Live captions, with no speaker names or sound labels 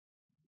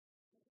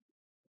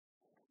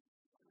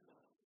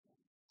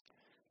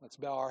Let's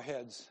bow our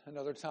heads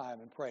another time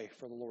and pray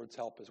for the Lord's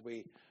help as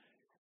we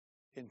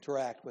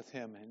interact with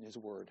Him and His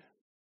Word.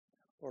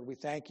 Lord, we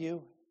thank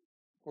You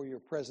for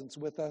Your presence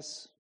with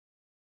us.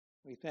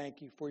 We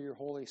thank You for Your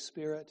Holy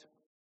Spirit.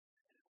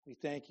 We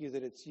thank You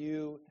that it's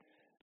You,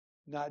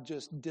 not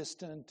just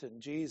distant,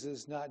 and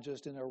Jesus not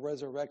just in a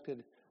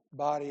resurrected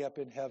body up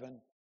in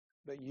heaven,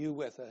 but You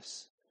with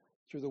us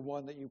through the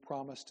one that You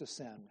promised to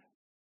send.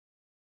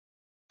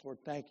 Lord,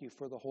 thank You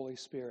for the Holy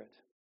Spirit.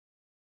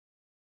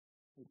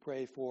 We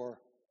pray for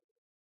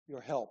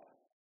Your help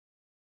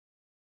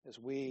as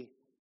we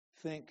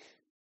think,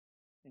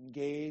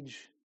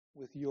 engage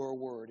with Your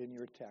word in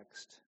Your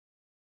text.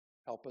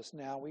 Help us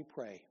now, we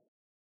pray.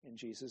 In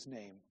Jesus'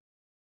 name,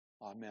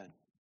 amen.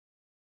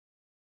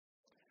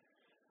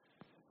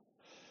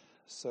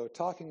 So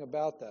talking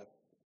about the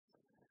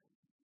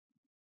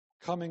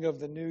coming of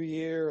the new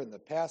year and the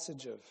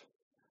passage of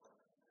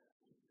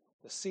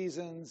the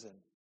seasons, and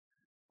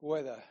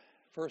boy, the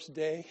first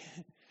day,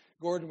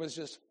 Gordon was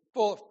just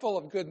full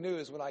of good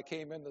news when I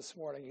came in this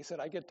morning. He said,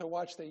 I get to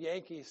watch the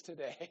Yankees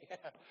today.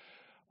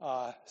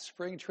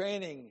 Spring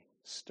training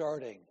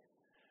starting.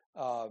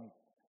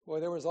 Boy,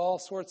 there was all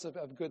sorts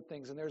of good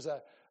things. And there's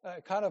a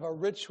kind of a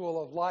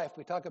ritual of life.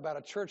 We talk about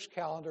a church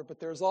calendar,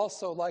 but there's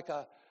also like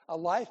a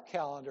life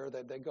calendar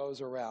that goes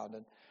around.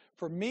 And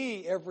for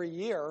me, every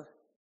year,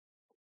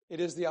 it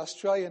is the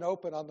Australian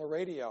Open on the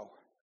radio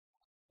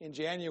in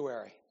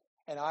January.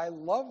 And I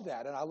love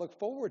that, and I look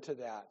forward to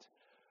that.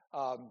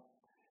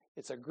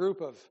 It's a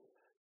group of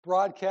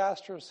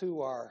broadcasters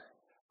who are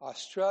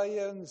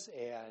Australians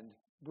and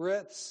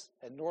Brits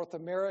and North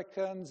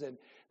Americans, and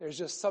there's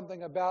just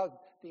something about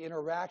the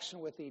interaction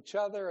with each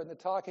other and the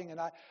talking,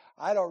 and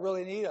I don't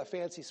really need a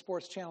fancy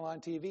sports channel on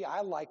TV.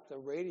 I like the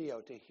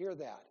radio to hear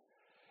that.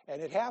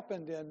 And it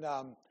happened in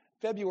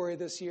February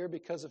this year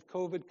because of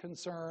COVID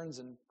concerns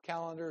and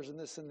calendars and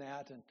this and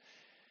that. And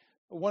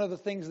one of the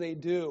things they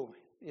do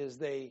is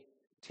they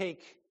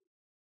take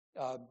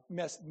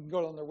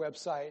go on their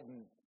website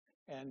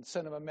and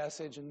send them a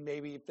message, and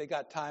maybe if they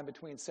got time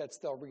between sets,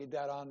 they'll read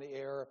that on the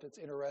air if it's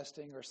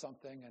interesting or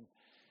something.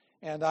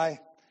 And I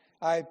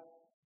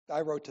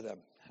wrote to them.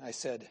 I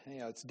said,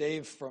 it's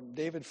David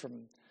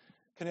from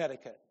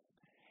Connecticut,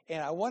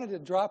 and I wanted to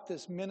drop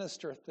this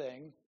minister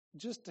thing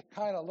just to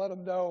kind of let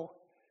them know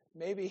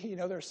maybe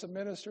there's some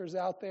ministers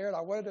out there, and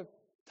I wanted to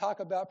talk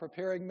about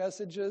preparing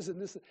messages,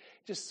 and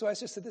so I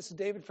just said, this is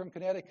David from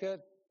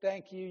Connecticut.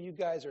 Thank you. You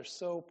guys are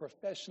so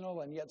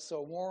professional and yet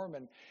so warm,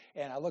 and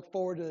I look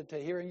forward to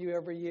hearing you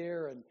every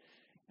year.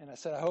 And I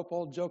said, I hope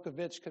old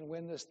Djokovic can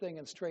win this thing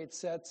in straight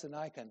sets, and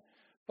I can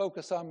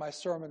focus on my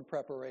sermon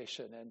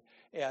preparation.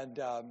 And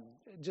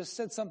just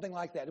said something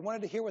like that. I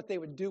wanted to hear what they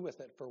would do with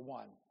it, for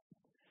one.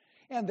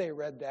 And they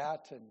read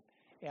that,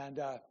 and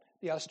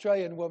the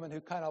Australian woman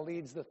who kind of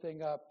leads the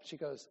thing up, she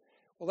goes,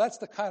 well, that's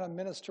the kind of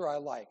minister I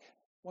like,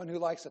 one who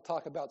likes to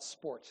talk about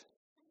sport.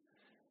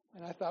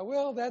 And I thought,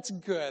 well, that's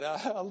good,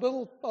 a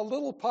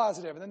little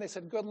positive. And then they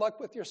said, good luck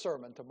with your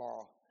sermon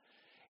tomorrow.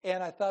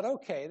 And I thought,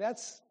 okay,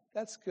 that's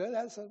good.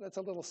 That's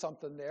a little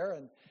something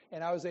there.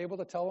 And I was able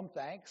to tell them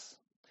thanks.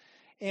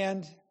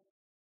 And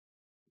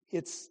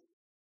it's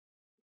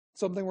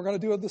something we're going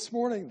to do this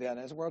morning then,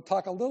 is we're going to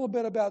talk a little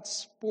bit about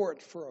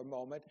sport for a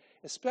moment,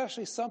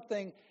 especially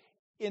something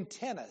in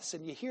tennis.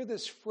 And you hear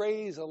this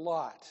phrase a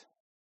lot.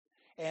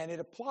 And it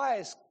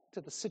applies to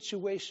the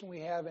situation we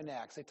have in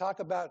Acts. They talk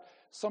about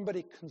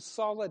somebody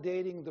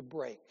consolidating the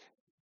break.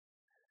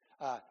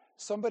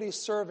 Somebody's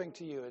serving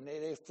to you, and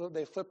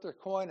they flip their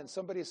coin, and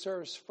somebody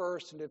serves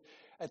first. And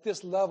at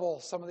this level,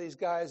 some of these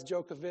guys,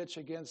 Djokovic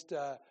against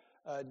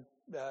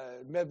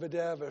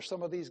Medvedev, or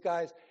some of these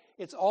guys,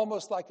 it's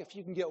almost like if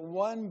you can get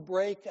one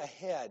break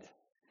ahead,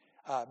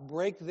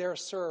 break their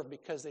serve,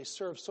 because they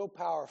serve so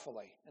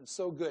powerfully and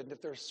so good. And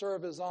if their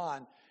serve is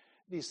on,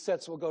 these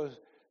sets will go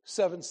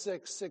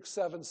 7-6,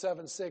 6-7,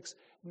 7-6.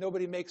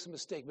 Nobody makes a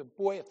mistake. But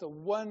boy, if the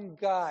one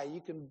guy,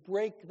 you can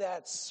break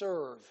that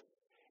serve,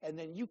 and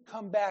then you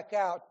come back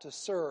out to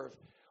serve,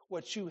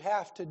 what you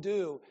have to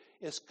do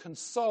is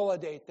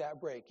consolidate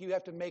that break. You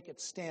have to make it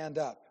stand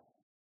up.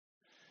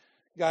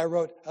 Guy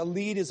wrote, a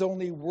lead is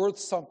only worth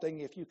something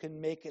if you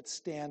can make it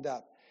stand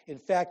up. In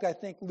fact, I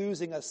think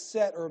losing a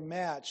set or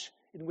match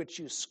in which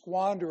you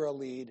squander a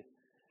lead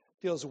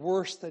feels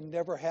worse than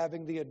never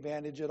having the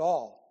advantage at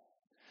all.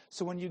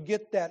 So when you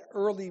get that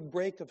early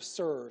break of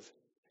serve,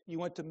 you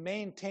want to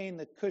maintain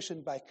the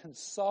cushion by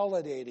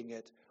consolidating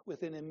it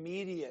with an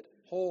immediate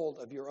hold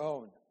of your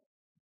own.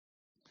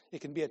 It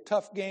can be a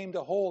tough game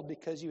to hold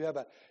because you have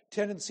a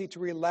tendency to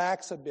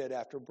relax a bit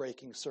after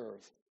breaking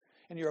serve,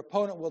 and your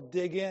opponent will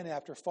dig in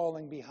after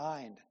falling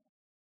behind.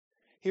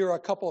 Here are a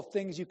couple of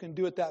things you can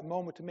do at that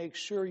moment to make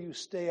sure you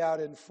stay out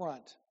in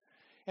front.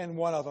 And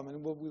one of them,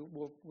 and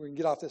we're going to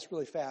get off this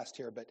really fast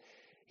here, but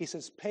he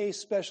says, pay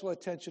special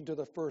attention to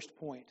the first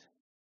point.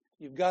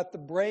 You've got the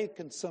break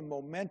and some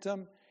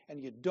momentum,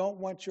 and you don't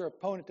want your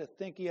opponent to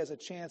think he has a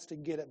chance to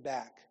get it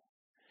back.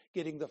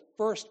 Getting the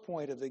first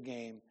point of the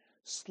game,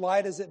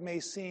 slight as it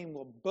may seem,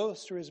 will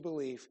bolster his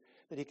belief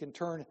that he can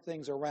turn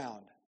things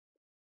around.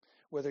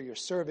 Whether you're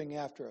serving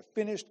after a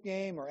finished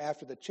game or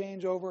after the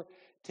changeover,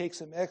 take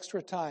some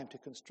extra time to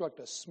construct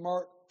a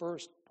smart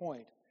first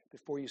point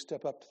before you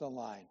step up to the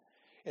line,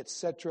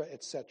 etc.,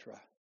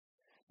 etc.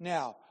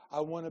 Now,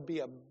 I want to be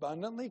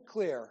abundantly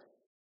clear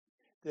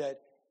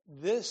that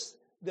this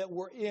that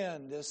we're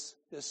in, this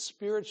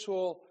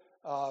spiritual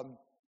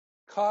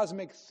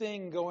cosmic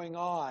thing going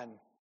on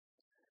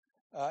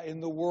in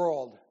the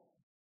world,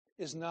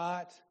 is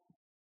not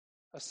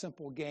a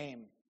simple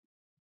game.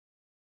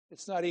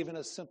 It's not even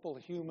a simple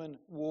human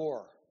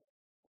war.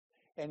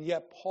 And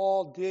yet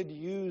Paul did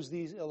use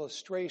these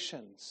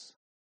illustrations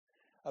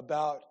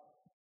about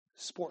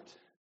sport,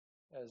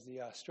 as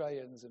the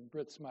Australians and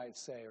Brits might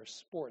say, or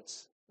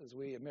sports, as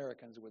we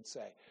Americans would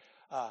say.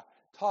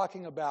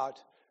 Talking about,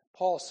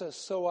 Paul says,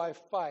 so I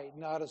fight,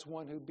 not as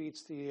one who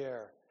beats the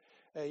air.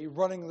 You're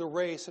running the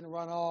race and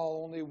run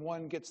all, only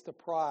one gets the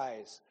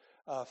prize.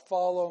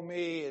 Follow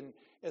me, and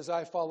as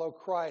I follow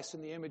Christ,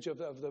 in the image of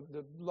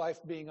the life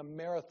being a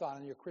marathon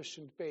and your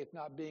Christian faith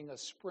not being a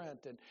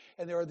sprint.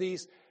 And there are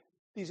these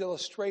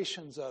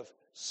illustrations of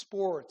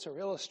sports or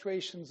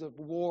illustrations of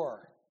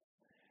war,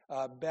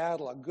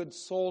 battle, a good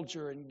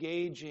soldier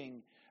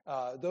engaging,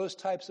 those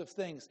types of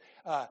things.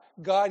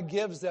 God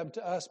gives them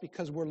to us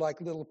because we're like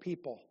little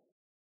people.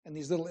 And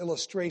these little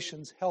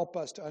illustrations help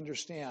us to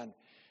understand.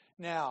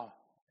 Now,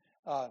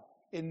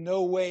 in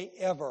no way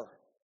ever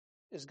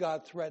is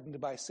God threatened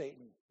by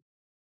Satan.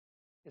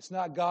 It's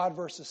not God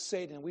versus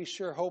Satan. We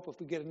sure hope if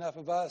we get enough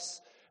of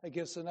us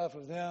against enough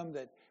of them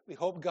that we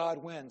hope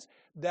God wins.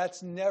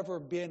 That's never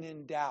been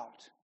in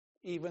doubt,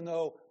 even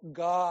though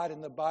God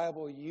in the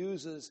Bible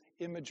uses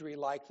imagery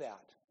like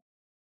that.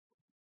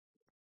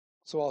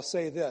 So I'll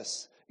say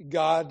this.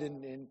 God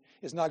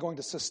is not going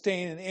to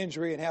sustain an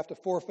injury and have to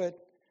forfeit.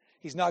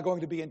 He's not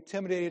going to be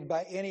intimidated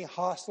by any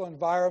hostile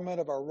environment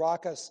of a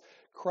raucous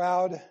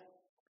crowd.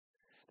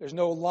 There's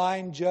no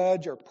line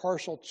judge or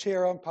partial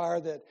chair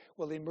umpire that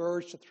will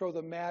emerge to throw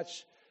the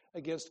match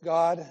against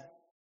God.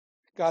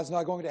 God's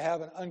not going to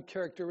have an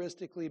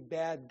uncharacteristically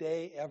bad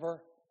day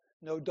ever.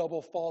 No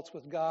double faults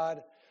with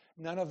God.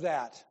 None of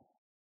that.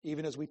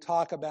 Even as we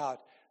talk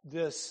about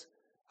this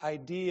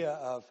idea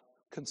of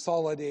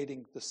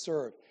consolidating the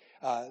served.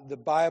 The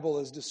Bible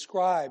is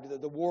described,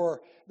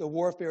 the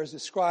warfare is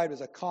described as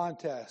a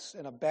contest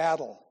and a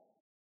battle.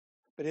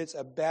 But it's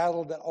a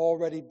battle that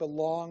already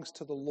belongs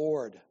to the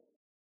Lord.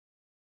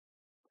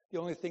 The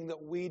only thing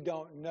that we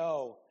don't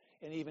know,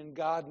 and even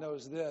God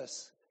knows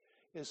this,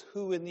 is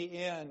who in the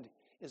end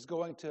is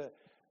going to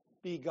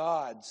be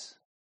God's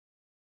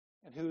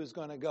and who is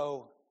going to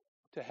go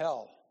to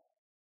hell.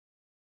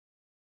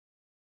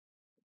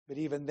 But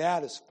even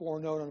that is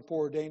foreknown and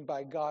foreordained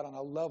by God on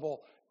a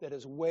level that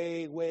is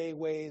way, way,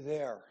 way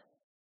there.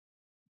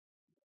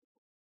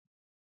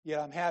 Yet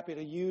I'm happy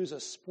to use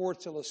a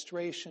sports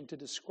illustration to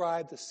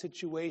describe the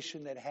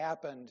situation that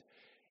happened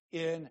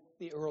in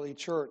the early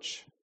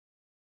church.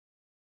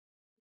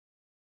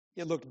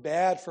 It looked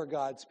bad for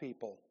God's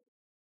people.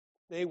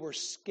 They were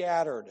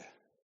scattered.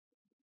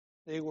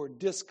 They were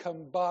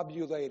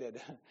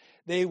discombobulated.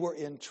 They were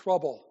in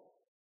trouble.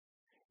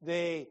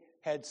 They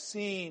had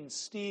seen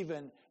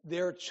Stephen,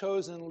 their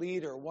chosen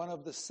leader, one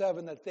of the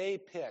 7 that they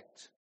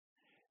picked,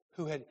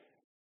 who had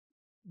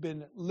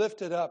been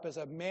lifted up as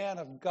a man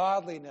of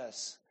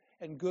godliness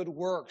and good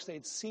works.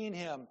 They'd seen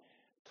him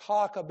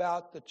talk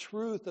about the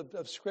truth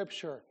of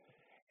Scripture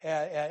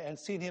and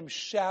seen him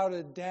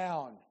shouted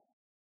down.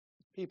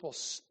 People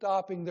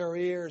stopping their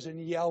ears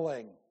and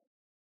yelling,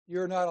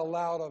 "You're not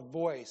allowed a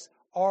voice.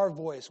 Our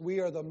voice.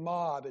 We are the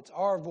mob. It's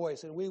our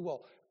voice, and we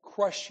will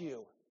crush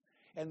you."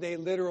 And they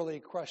literally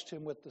crushed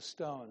him with the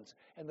stones.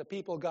 And the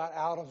people got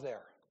out of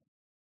there.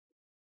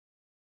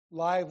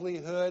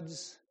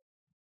 Livelihoods.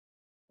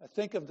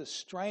 Think of the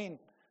strain.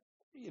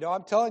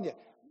 I'm telling you,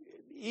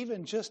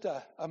 even just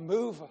a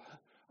move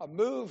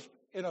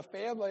in a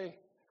family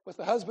with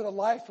the husband and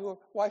wife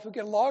who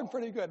get along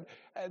pretty good,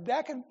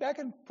 that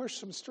can push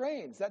some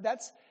strains.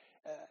 That's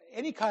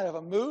any kind of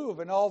a move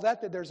and all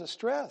that there's a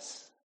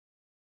stress.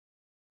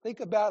 Think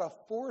about a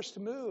forced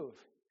move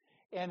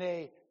and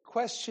a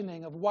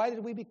questioning of why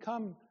did we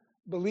become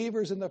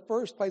believers in the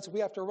first place?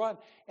 We have to run.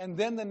 And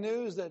then the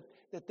news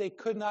that they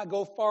could not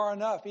go far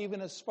enough,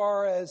 even as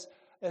far as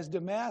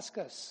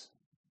Damascus.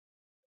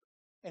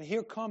 And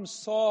here comes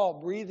Saul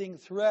breathing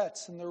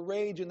threats and the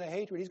rage and the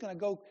hatred. He's going to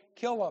go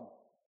kill them.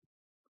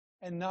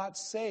 And not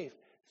safe.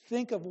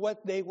 Think of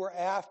what they were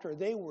after.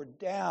 They were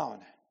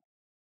down.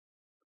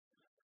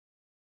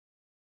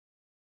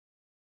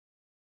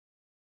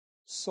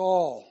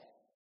 Saul,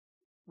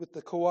 with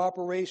the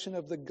cooperation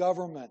of the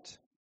government,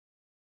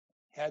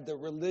 had the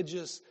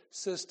religious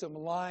system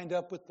lined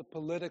up with the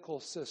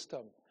political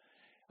system,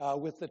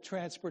 with the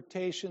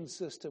transportation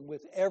system,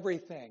 with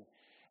everything.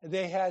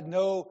 They had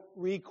no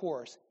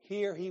recourse.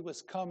 Here he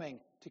was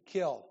coming to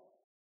kill.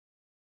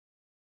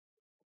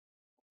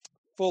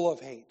 Full of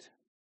hate.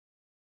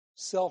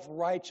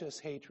 Self-righteous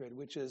hatred,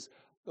 which is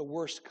the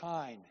worst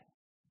kind.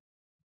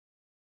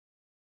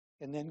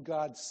 And then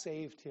God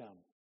saved him.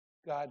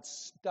 God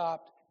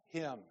stopped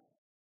him.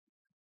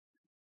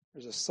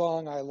 There's a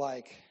song I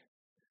like.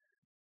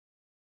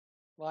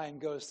 Line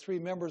goes, 3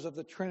 members of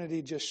the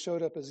Trinity just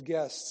showed up as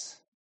guests.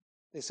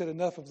 They said,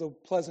 enough of the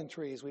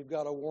pleasantries. We've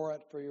got a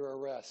warrant for your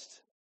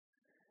arrest.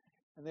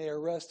 And they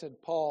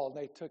arrested Paul, and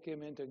they took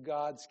him into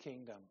God's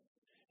kingdom.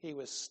 He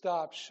was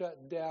stopped,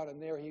 shut down,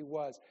 and there he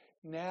was.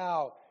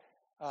 Now,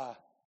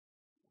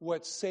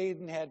 what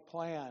Satan had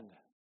planned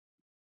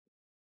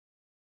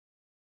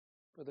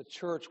for the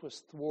church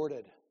was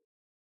thwarted.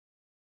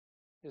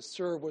 His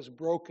serve was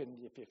broken,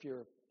 if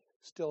you're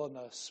still in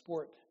the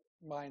sport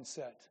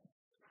mindset.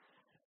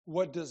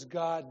 What does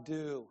God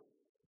do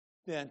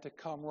then to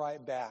come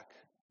right back?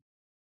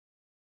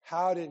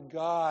 How did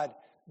God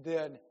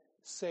then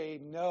say,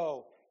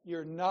 no,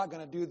 you're not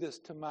going to do this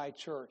to my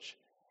church,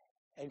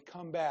 and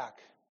come back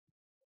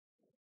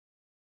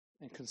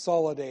and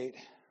consolidate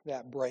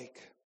that break?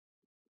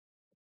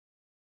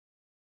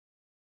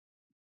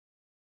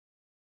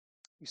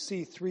 You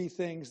see 3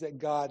 things that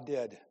God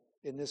did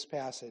in this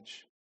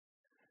passage.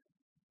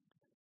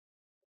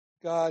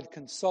 God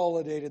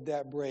consolidated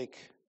that break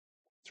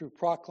through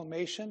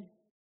proclamation,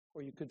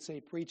 or you could say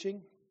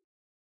preaching,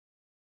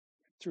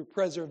 through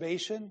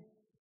preservation,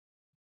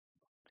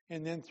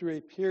 and then through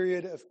a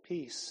period of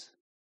peace.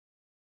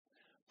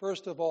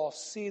 First of all,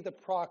 see the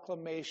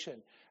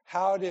proclamation.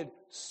 How did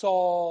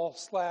Saul/Paul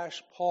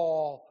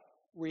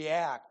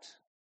react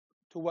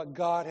to what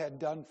God had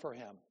done for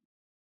him?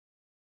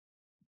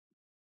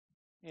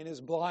 In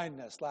his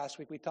blindness, last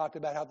week we talked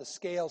about how the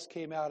scales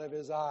came out of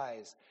his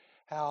eyes,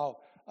 how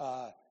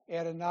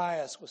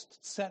Ananias was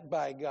sent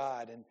by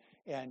God,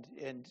 and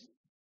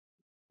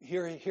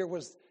he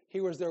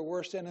was their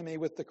worst enemy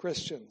with the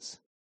Christians.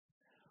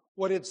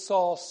 What did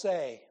Saul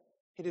say?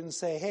 He didn't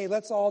say, hey,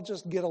 let's all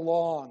just get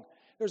along.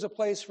 There's a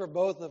place for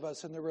both of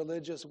us in the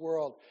religious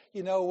world.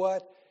 You know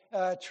what?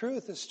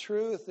 Truth is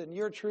truth, and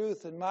your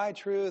truth and my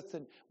truth,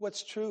 and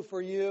what's true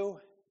for you.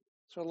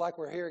 Sort of like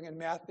we're hearing in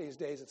math these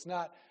days. It's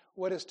not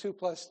what is 2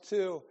 plus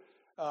 2.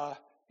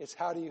 It's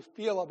how do you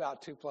feel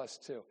about 2 plus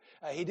 2.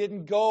 He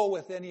didn't go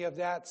with any of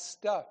that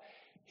stuff.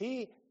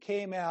 He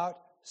came out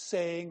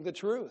saying the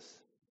truth.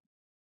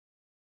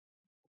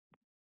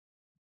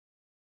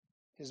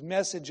 His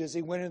message as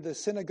he went into the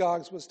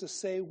synagogues was to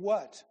say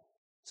what?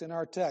 It's in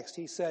our text.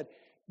 He said,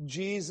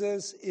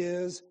 Jesus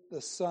is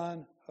the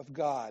Son of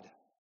God.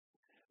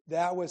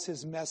 That was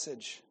his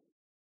message.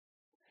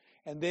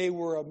 And they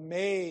were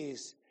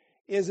amazed.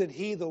 Isn't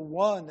he the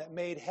one that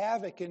made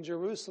havoc in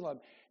Jerusalem?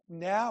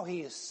 Now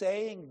he is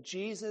saying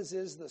Jesus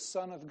is the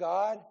Son of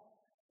God.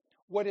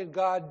 What did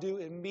God do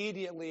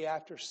immediately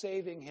after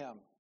saving him?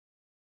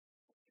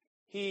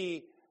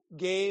 He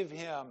gave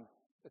him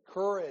the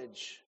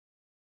courage,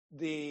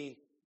 the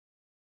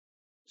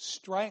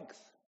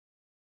strength,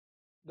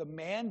 the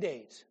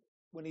mandate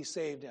when he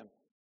saved him.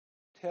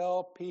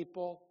 Tell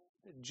people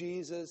that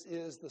Jesus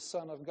is the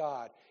Son of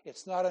God.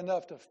 It's not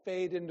enough to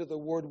fade into the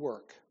word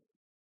work.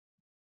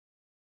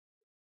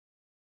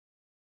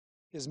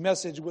 His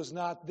message was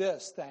not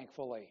this,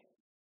 thankfully.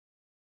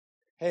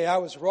 Hey, I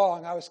was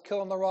wrong. I was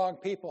killing the wrong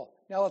people.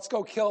 Now let's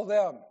go kill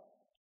them.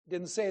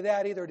 Didn't say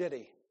that either, did he?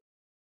 He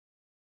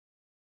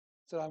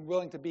said, I'm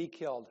willing to be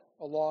killed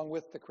along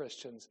with the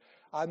Christians.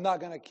 I'm not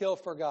going to kill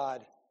for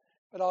God,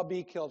 but I'll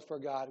be killed for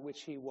God,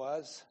 which he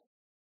was.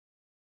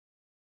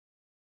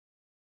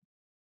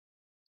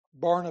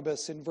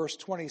 Barnabas in verse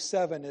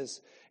 27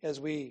 is, as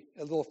we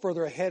a little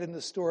further ahead in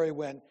the story,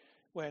 when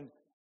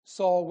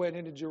Saul went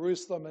into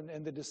Jerusalem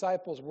and the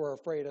disciples were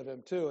afraid of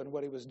him too and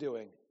what he was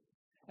doing.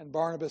 And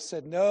Barnabas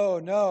said,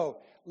 no,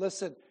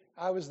 listen,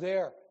 I was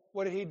there.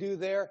 What did he do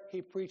there?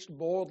 He preached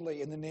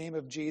boldly in the name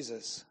of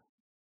Jesus.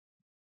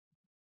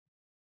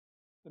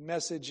 The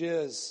message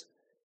is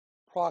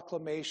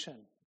proclamation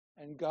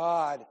and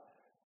God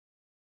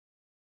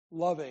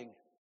loving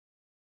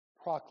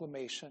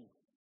proclamation.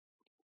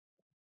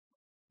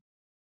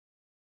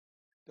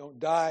 Don't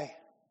die,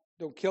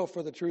 don't kill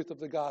for the truth of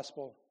the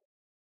gospel,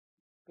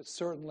 but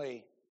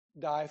certainly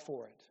die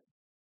for it.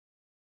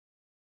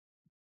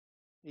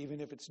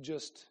 Even if it's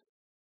just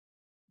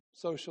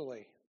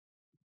socially.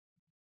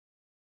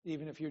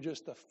 Even if you're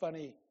just a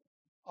funny,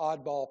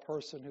 oddball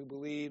person who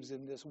believes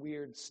in this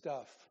weird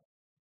stuff.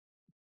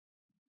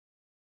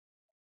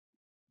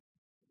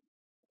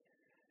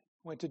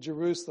 Went to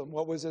Jerusalem.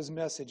 What was his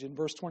message? In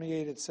verse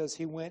 28 it says,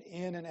 he went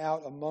in and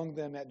out among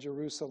them at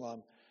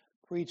Jerusalem,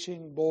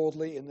 preaching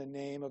boldly in the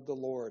name of the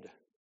Lord.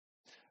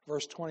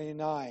 Verse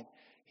 29,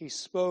 he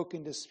spoke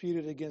and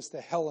disputed against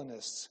the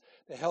Hellenists.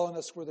 The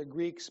Hellenists were the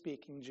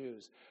Greek-speaking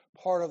Jews,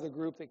 part of the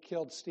group that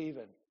killed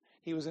Stephen.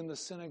 He was in the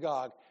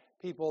synagogue.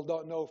 People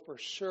don't know for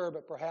sure,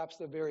 but perhaps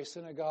the very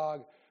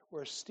synagogue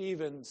where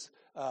Stephen's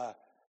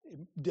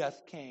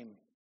death came,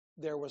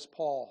 there was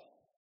Paul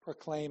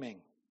proclaiming.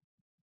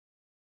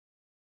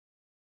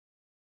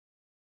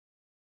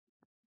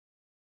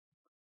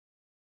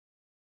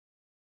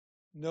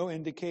 No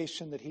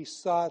indication that he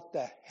sought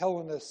the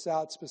Hellenists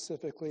out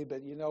specifically,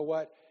 but you know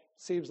what?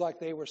 Seems like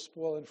they were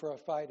spoiling for a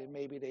fight and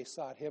maybe they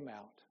sought him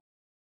out.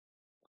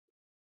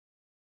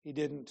 He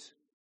didn't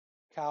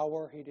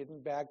cower. He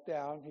didn't back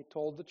down. He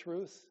told the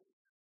truth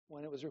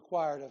when it was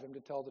required of him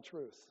to tell the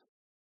truth.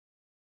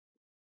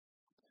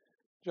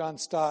 John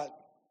Stott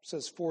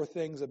says 4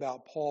 things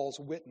about Paul's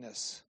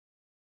witness,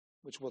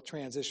 which will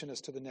transition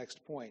us to the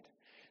next point.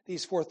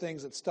 These 4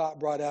 things that Stott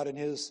brought out in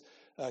his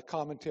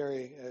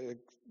commentary,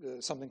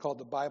 something called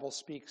The Bible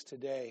Speaks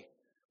Today,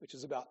 which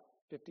is about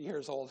 50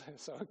 years old.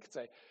 So I could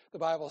say the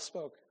Bible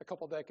spoke a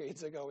couple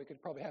decades ago. We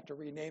could probably have to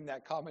rename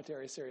that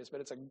commentary series,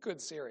 but it's a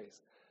good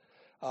series.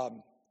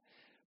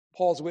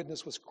 Paul's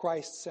witness was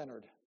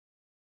Christ-centered.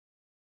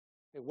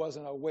 It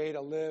wasn't a way to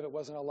live. It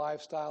wasn't a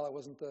lifestyle. It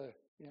wasn't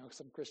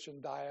some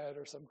Christian diet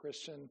or some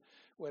Christian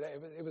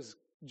whatever. It was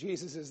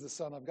Jesus is the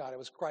Son of God. It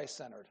was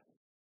Christ-centered.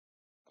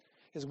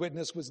 His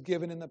witness was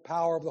given in the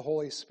power of the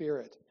Holy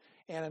Spirit.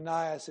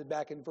 Ananias said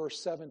back in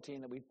verse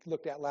 17 that we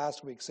looked at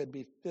last week, said,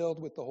 be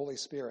filled with the Holy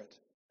Spirit.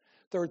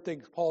 Third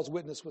thing, Paul's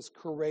witness was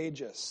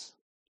courageous.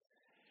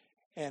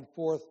 And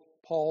fourth,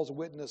 Paul's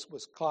witness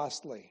was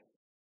costly.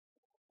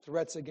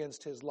 Threats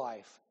against his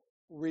life.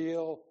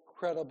 Real,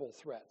 credible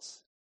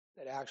threats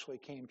that actually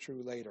came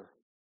true later.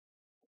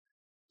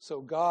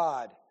 So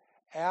God,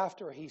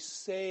 after he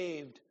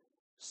saved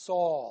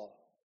Saul,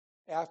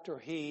 after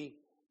he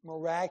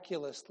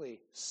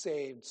miraculously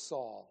saved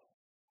Saul,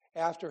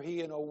 after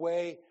he, in a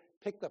way,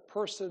 picked the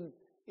person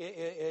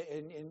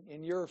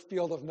in your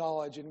field of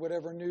knowledge, in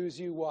whatever news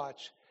you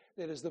watch,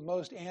 that is the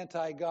most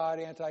anti-God,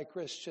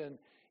 anti-Christian,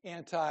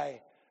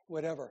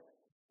 anti-whatever.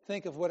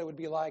 Think of what it would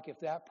be like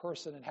if that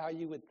person, and how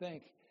you would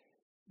think,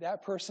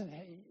 that person,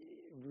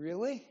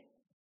 really?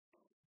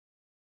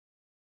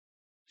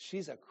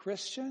 She's a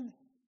Christian?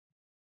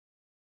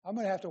 I'm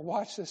going to have to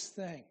watch this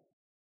thing.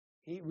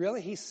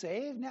 He's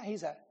saved now?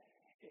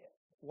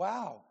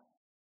 Wow.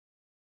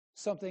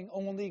 Something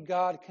only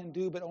God can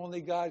do, but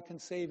only God can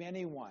save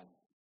anyone.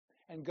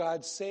 And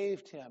God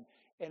saved him.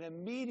 And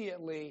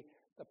immediately,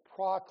 the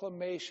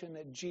proclamation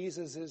that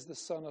Jesus is the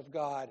Son of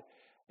God.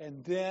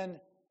 And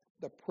then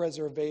the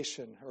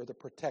preservation or the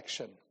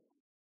protection.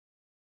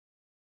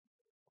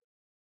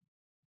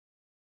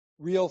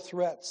 Real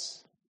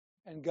threats.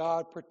 And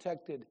God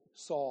protected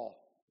Saul.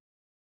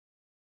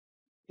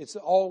 It's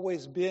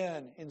always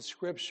been in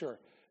Scripture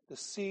the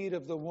seed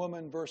of the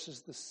woman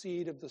versus the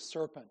seed of the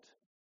serpent.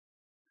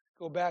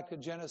 Go back to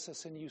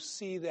Genesis and you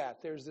see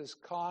that. There's this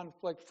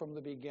conflict from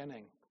the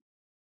beginning.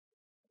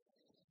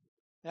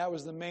 That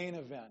was the main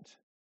event.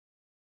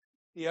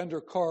 The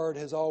undercard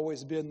has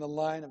always been the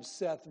line of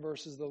Seth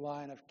versus the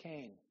line of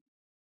Cain.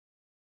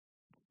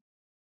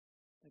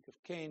 Think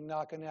of Cain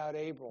knocking out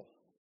Abel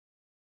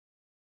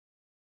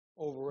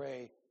over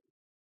a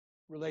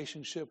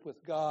relationship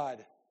with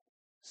God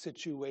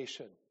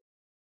situation.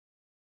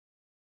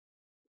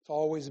 It's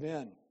always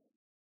been.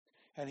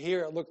 And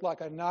here it looked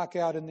like a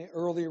knockout in the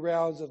early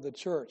rounds of the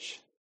church.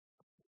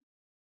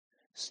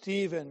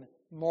 Stephen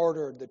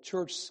martyred, the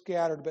church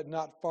scattered, but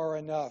not far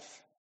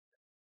enough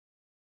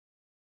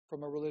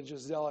from a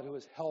religious zealot who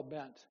was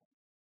hell-bent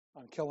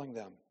on killing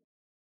them.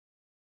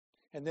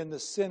 And then the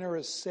sinner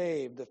is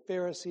saved. The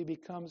Pharisee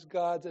becomes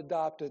God's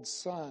adopted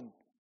son.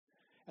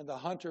 And the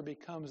hunter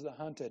becomes the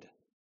hunted.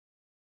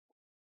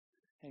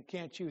 And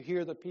can't you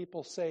hear the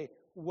people say,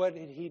 what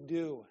did he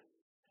do?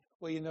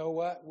 Well, you know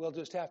what? We'll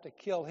just have to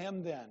kill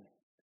him then.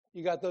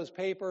 You got those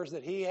papers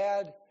that he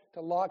had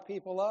to lock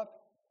people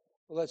up?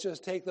 Well, let's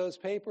just take those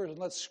papers and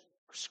let's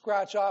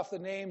scratch off the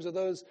names of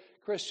those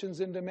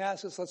Christians in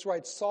Damascus. Let's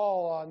write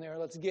Saul on there.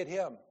 Let's get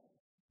him.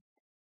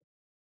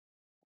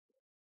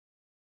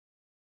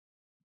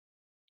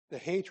 The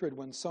hatred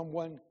when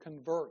someone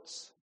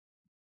converts.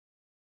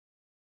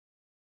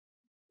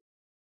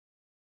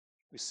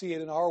 We see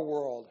it in our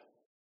world.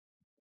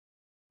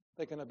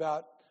 Thinking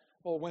about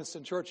old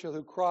Winston Churchill,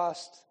 who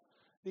crossed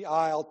the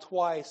aisle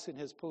twice in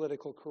his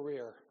political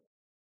career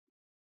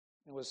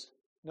and was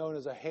known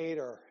as a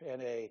hater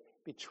and a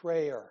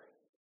betrayer.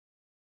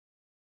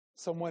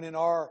 Someone in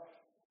our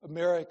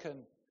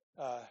American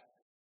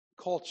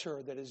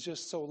culture that is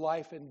just so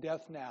life and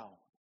death now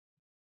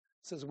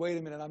says, wait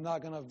a minute, I'm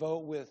not going to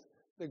vote with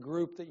the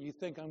group that you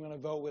think I'm going to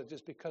vote with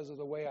just because of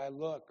the way I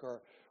look,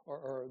 or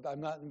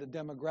I'm not in the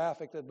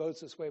demographic that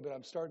votes this way, but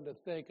I'm starting to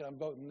think and I'm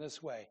voting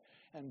this way.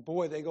 And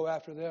boy, they go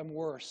after them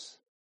worse.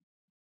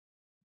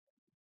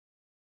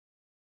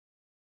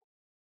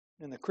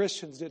 And the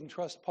Christians didn't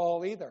trust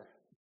Paul either.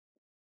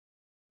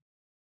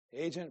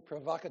 Agent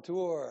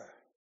provocateur,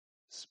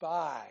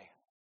 spy.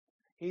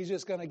 He's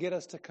just going to get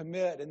us to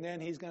commit, and then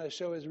he's going to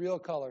show his real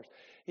colors.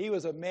 He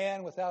was a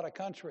man without a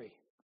country.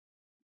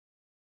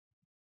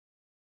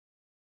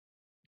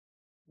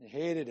 They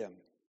hated him.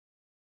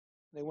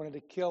 They wanted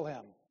to kill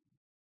him.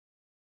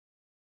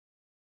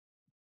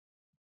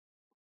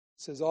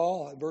 It says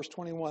verse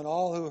 21,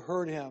 all who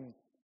heard him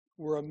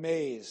were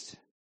amazed.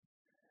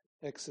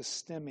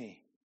 Exostemi.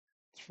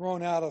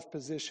 Thrown out of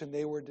position.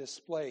 They were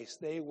displaced.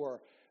 This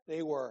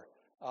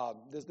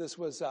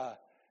was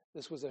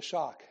a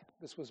shock.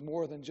 This was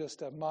more than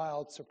just a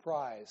mild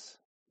surprise.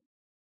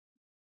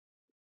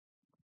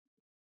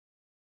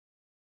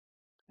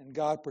 And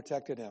God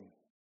protected him.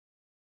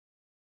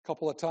 A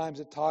couple of times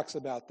it talks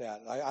about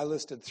that. I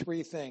listed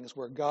 3 things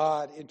where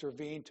God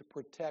intervened to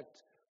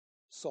protect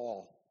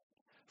Saul.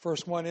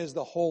 First one is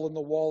the hole in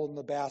the wall in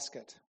the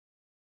basket.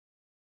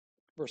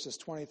 Verses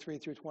 23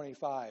 through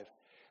 25.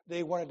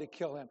 They wanted to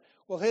kill him.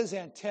 Well, his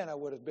antenna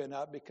would have been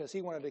up because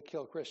he wanted to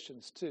kill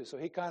Christians too. So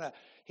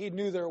he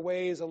knew their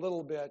ways a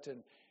little bit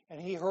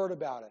and he heard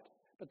about it.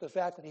 But the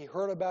fact that he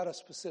heard about a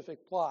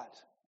specific plot,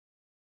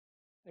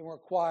 they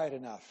weren't quiet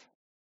enough.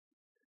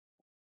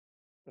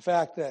 The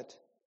fact that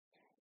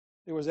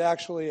there was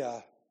actually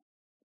a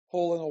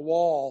hole in the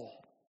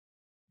wall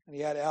and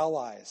he had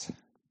allies.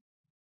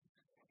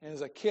 And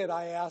as a kid,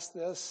 I asked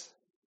this.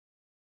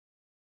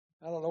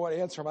 I don't know what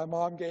answer my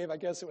mom gave. I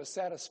guess it was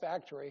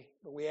satisfactory.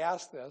 But we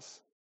asked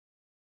this.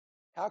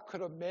 How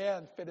could a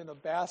man fit in a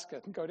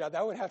basket and go down?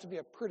 That would have to be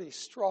a pretty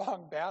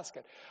strong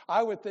basket.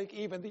 I would think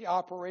even the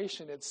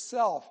operation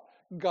itself,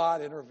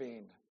 God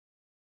intervened.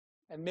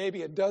 And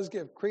maybe it does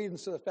give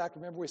credence to the fact,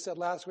 remember we said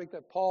last week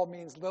that Paul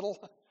means little?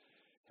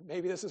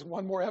 Maybe this is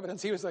one more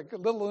evidence. He was a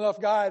little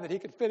enough guy that he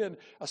could fit in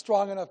a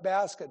strong enough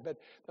basket. But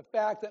the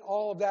fact that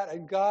all of that,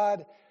 and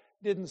God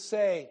didn't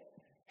say,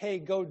 hey,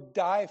 go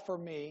die for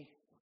me.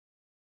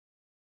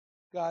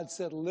 God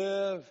said,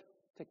 live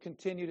to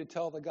continue to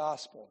tell the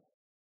gospel.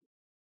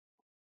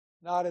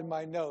 Not in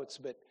my notes,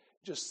 but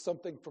just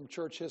something from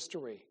church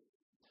history.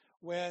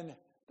 When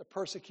the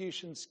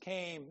persecutions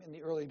came in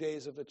the early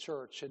days of the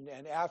church, and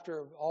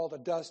after all the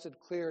dust had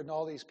cleared and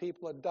all these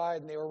people had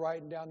died, and they were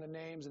writing down the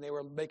names and they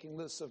were making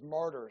lists of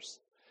martyrs,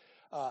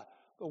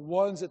 the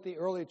ones that the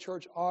early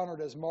church honored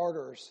as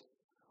martyrs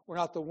were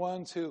not the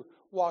ones who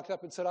walked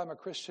up and said, I'm a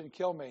Christian,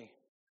 kill me.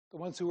 The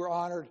ones who were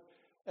honored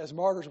as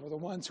martyrs were the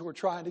ones who were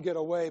trying to get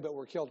away but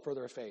were killed for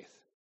their faith.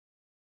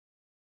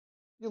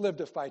 You live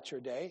to fight your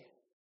day.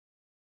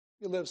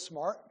 You live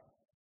smart.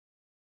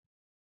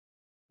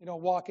 You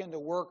don't walk into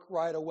work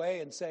right away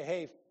and say,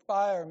 hey,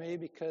 fire me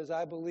because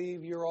I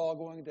believe you're all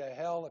going to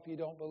hell if you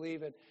don't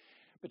believe it.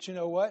 But you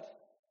know what?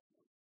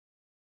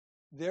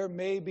 There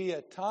may be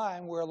a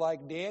time where,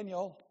 like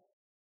Daniel,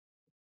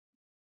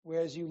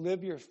 whereas you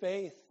live your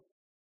faith,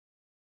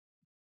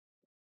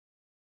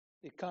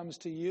 it comes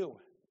to you.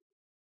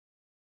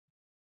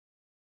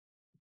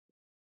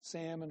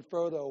 Sam and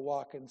Frodo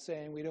walking,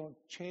 saying we don't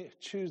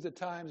choose the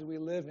times we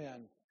live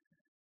in.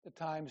 The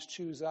times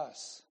choose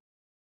us.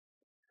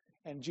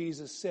 And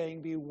Jesus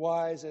saying, be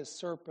wise as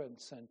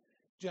serpents and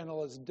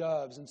gentle as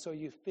doves. And so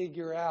you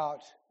figure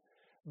out,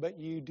 but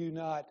you do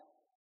not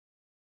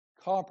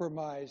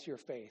compromise your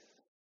faith.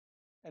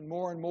 And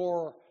more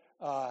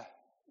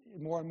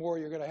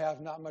you're going to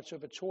have not much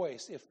of a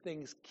choice if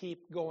things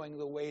keep going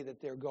the way that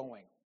they're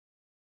going.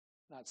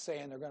 Not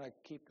saying they're going to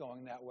keep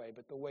going that way,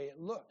 but the way it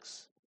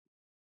looks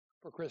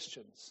for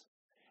Christians.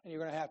 And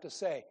you're going to have to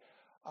say,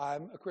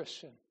 I'm a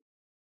Christian.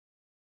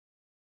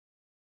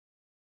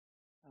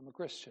 I'm a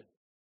Christian.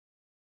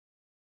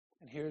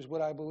 And here's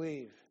what I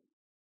believe.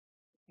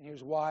 And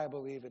here's why I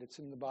believe it. It's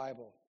in the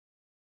Bible.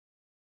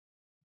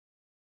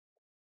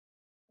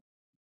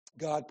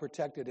 God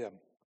protected him.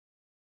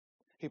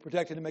 He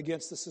protected him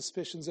against the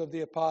suspicions of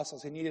the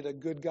apostles. He needed a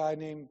good guy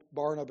named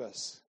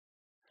Barnabas.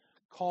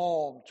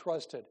 Calm,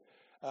 trusted.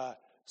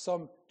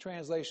 Some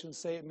translations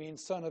say it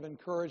means son of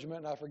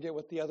encouragement, and I forget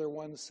what the other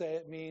ones say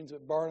it means,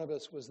 but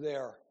Barnabas was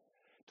there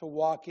to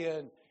walk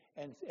in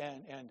and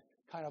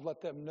kind of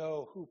let them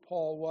know who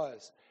Paul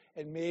was.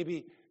 And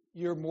maybe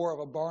you're more of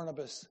a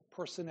Barnabas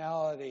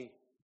personality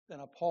than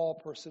a Paul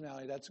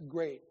personality. That's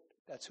great.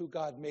 That's who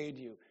God made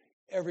you.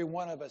 Every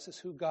one of us is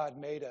who God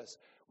made us,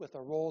 with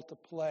a role to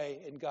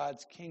play in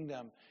God's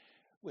kingdom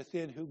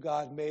within who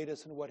God made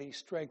us and what he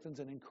strengthens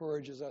and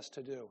encourages us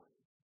to do.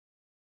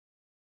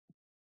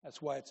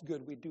 That's why it's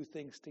good we do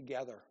things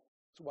together.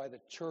 That's why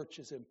the church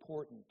is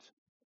important.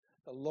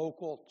 The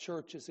local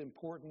church is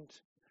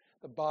important.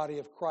 The body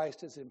of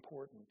Christ is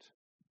important.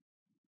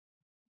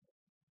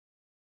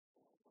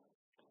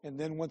 And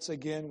then once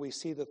again, we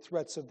see the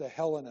threats of the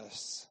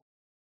Hellenists.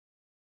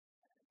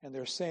 And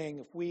they're saying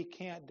if we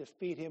can't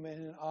defeat him in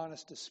an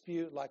honest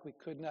dispute like we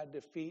could not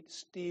defeat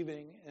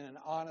Stephen in an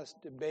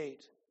honest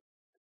debate,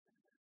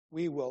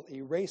 we will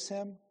erase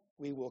him,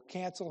 we will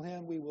cancel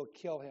him, we will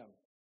kill him.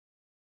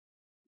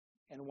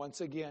 And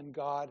once again,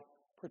 God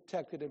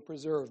protected and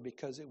preserved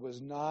because it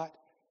was not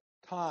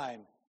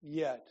time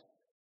yet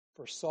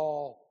for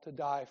Saul to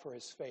die for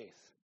his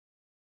faith.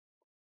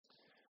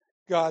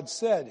 God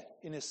said,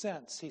 in a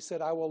sense, he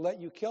said, I will let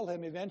you kill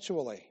him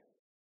eventually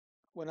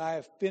when I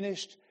have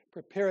finished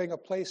preparing a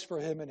place for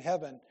him in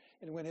heaven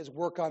and when his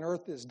work on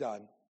earth is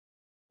done.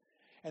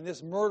 And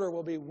this murder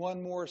will be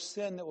one more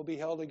sin that will be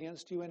held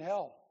against you in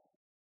hell.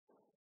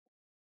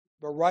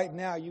 But right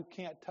now, you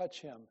can't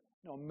touch him,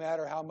 no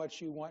matter how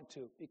much you want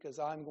to, because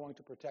I'm going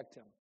to protect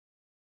him.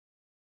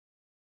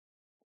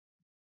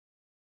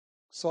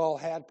 Saul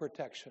had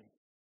protection.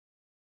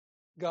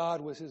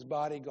 God was his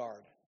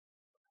bodyguard.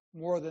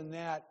 More than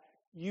that,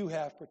 you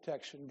have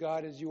protection.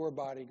 God is your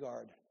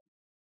bodyguard.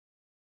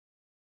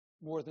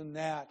 More than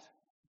that,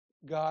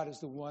 God is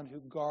the one who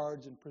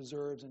guards and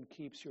preserves and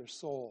keeps your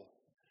soul.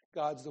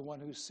 God's the one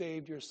who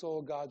saved your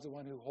soul. God's the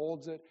one who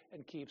holds it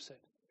and keeps it.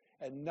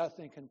 And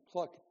nothing can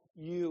pluck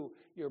you,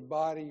 your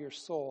body, your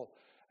soul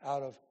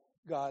out of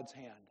God's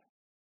hand.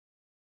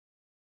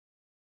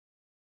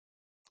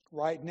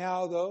 Right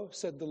now, though,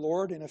 said the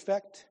Lord, in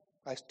effect,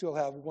 I still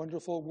have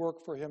wonderful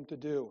work for him to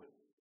do.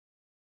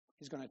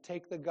 He's going to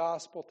take the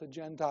gospel to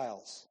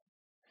Gentiles.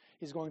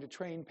 He's going to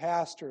train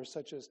pastors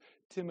such as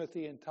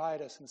Timothy and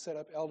Titus and set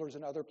up elders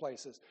in other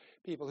places,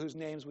 people whose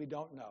names we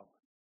don't know.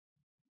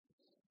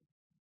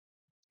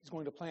 He's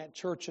going to plant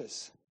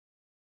churches.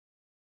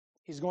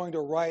 He's going to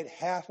write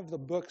half of the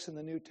books in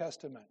the New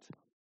Testament.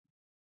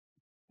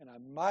 And I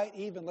might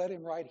even let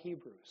him write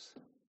Hebrews.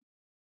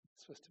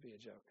 It's supposed to be a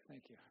joke.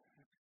 Thank you.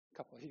 A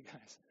couple of you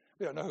guys.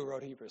 We don't know who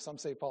wrote Hebrews. Some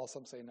say Paul,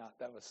 some say not.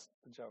 That was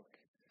the joke.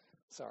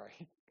 Sorry.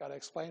 Got to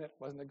explain it.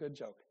 Wasn't a good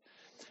joke.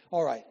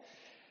 All right.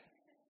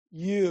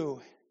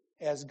 You,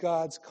 as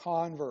God's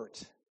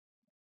convert,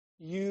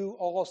 you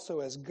also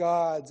as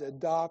God's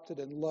adopted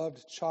and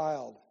loved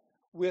child,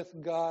 with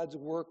God's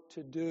work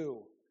to do,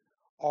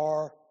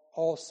 are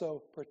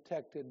also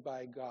protected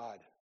by God.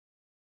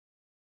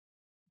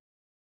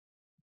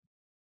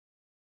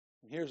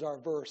 And here's our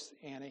verse,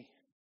 Annie.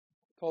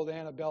 Told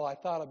Annabelle I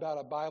thought about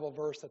a Bible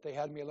verse that they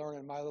had me learn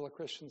in my little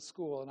Christian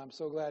school, and I'm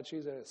so glad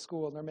she's at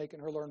school and they're making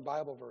her learn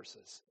Bible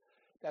verses.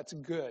 That's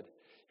good.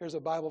 Here's a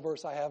Bible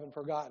verse I haven't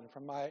forgotten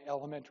from my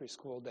elementary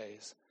school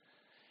days.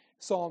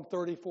 Psalm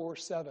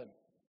 34:7.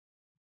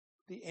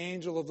 The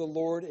angel of the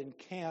Lord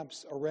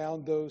encamps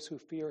around those who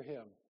fear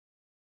him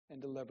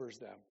and delivers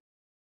them.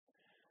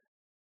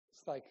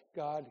 It's like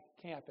God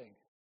camping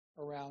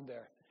around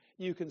there.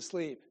 You can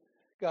sleep.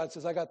 God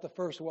says, I got the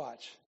first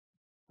watch.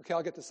 Okay,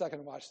 I'll get the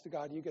second watch.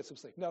 God, you get some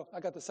sleep. No, I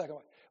got the second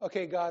watch.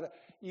 Okay, God,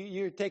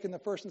 you're taking the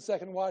first and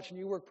second watch and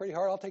you work pretty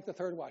hard. I'll take the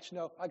third watch.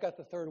 No, I got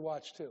the third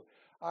watch too.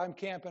 I'm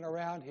camping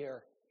around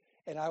here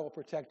and I will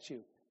protect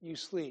you. You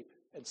sleep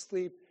and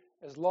sleep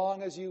as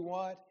long as you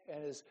want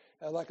and as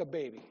like a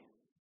baby.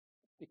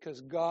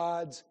 Because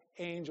God's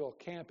angel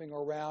camping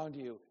around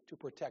you to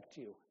protect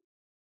you.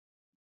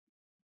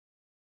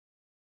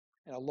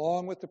 And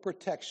along with the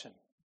protection,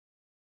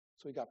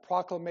 so we got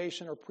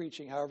proclamation or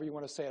preaching, however you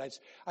want to say it.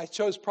 I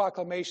chose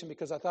proclamation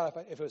because I thought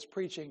if it was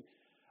preaching,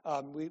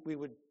 we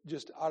would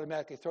just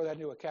automatically throw that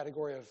into a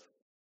category of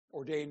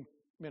ordained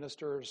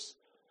ministers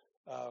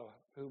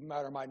who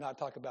might or might not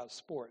talk about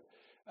sport.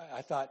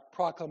 I thought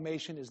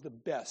proclamation is the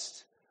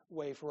best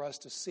way for us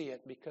to see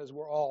it because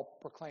we're all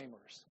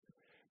proclaimers.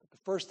 But the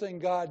first thing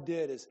God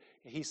did is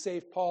he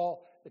saved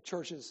Paul. The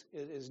church is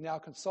now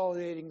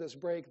consolidating this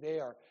break.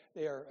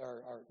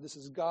 This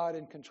is God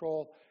in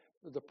control.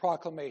 The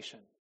proclamation,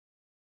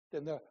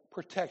 then the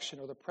protection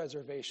or the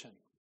preservation.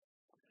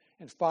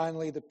 And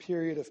finally, the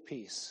period of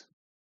peace.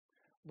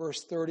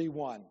 Verse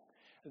 31.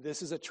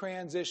 This is a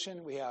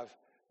transition. We have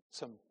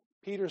some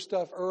Peter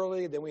stuff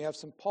early, then we have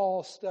some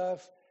Paul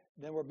stuff,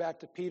 then we're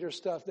back to Peter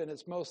stuff, then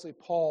it's mostly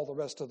Paul the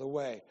rest of the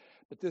way.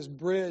 But this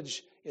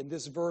bridge in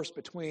this verse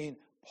between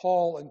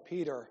Paul and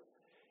Peter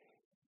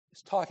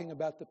is talking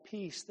about the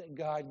peace that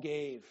God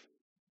gave,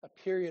 a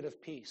period of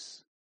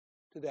peace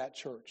to that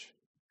church.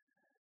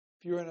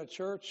 If you're in a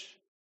church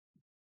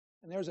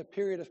and there's a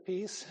period of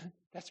peace,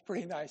 that's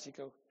pretty nice. You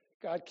go,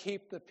 God,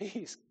 keep the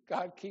peace.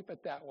 God, keep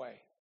it that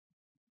way.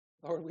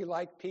 Lord, we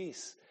like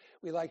peace.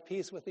 We like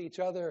peace with each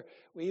other.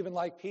 We even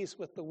like peace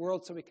with the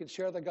world so we can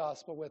share the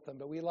gospel with them.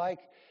 But we like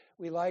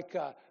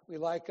a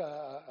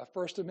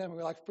First Amendment.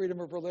 We like freedom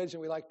of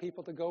religion. We like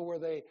people to go where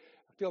they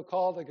feel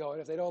called to go.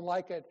 And if they don't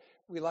like it,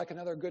 we like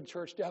another good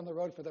church down the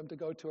road for them to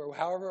go to, or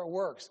however it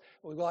works.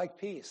 We like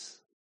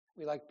peace.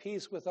 We like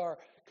peace with our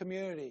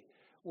community.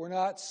 We're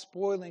not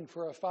spoiling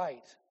for a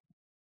fight.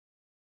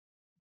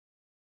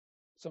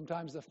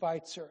 Sometimes the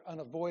fights are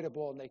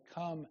unavoidable and they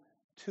come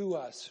to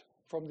us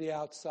from the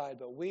outside,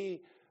 but we'd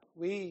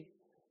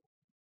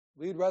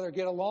rather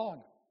get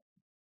along.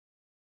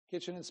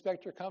 Kitchen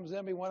inspector comes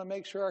in, we want to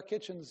make sure our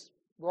kitchen's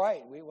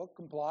right. We will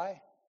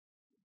comply.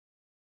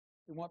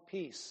 We want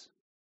peace.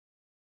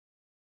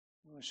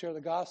 We want to share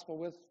the gospel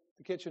with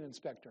the kitchen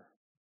inspector.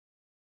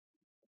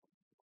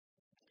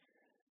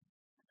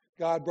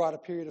 God brought a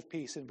period of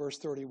peace in verse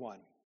 31.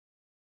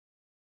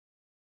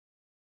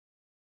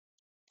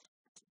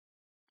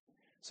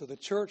 So the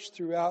church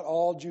throughout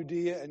all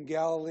Judea and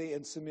Galilee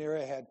and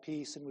Samaria had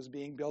peace and was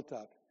being built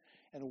up.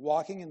 And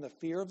walking in the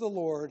fear of the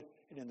Lord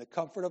and in the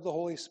comfort of the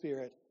Holy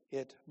Spirit,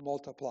 it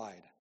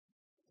multiplied.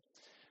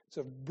 It's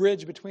a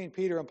bridge between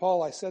Peter and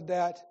Paul. I said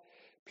that.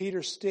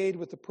 Peter stayed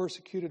with the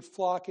persecuted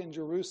flock in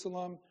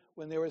Jerusalem.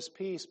 When there was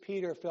peace,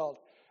 Peter felt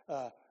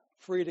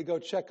free to go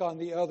check on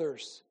the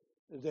others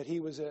that he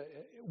was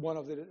one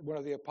of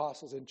the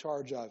apostles in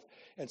charge of.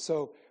 And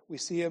so we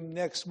see him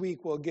next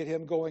week. We'll get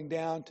him going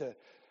down to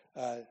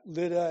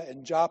Lydda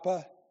and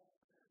Joppa.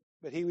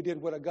 But he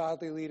did what a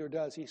godly leader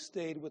does. He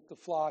stayed with the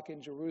flock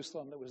in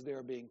Jerusalem that was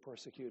there being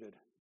persecuted.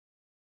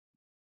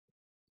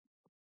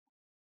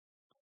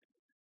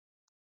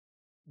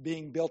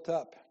 Being built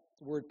up,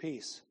 the word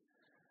peace.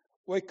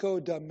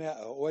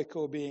 Oikodomeo,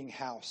 oiko being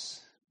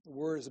house. The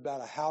word is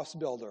about a house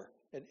builder.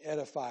 an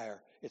edifier.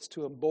 It's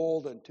to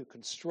embolden, to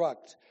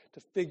construct,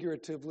 to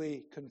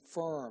figuratively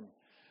confirm.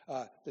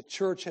 The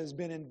church has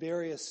been in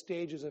various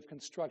stages of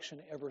construction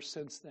ever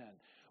since then.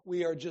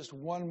 We are just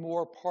one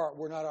more part.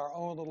 We're not our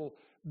own little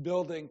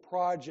building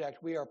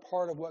project. We are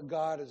part of what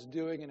God is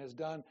doing and has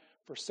done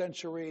for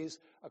centuries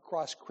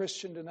across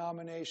Christian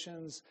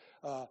denominations,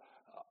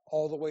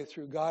 all the way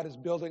through. God is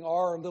building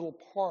our little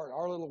part,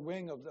 our little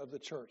wing of the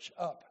church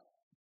up.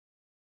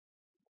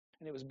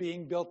 And it was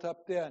being built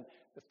up then.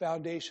 The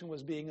foundation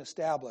was being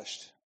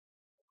established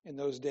in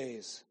those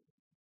days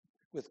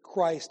with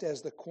Christ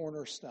as the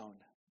cornerstone.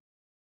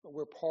 But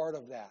we're part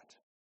of that.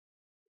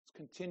 It's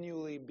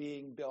continually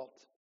being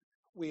built.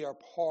 We are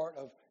part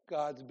of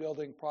God's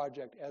building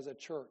project as a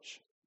church.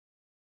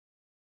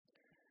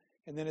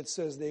 And then it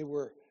says they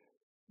were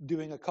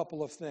doing a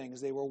couple of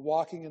things. They were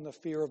walking in the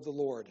fear of the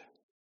Lord.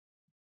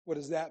 What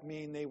does that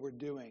mean they were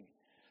doing?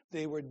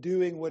 They were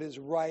doing what is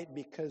right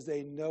because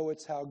they know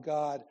it's how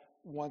God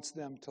wants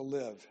them to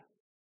live.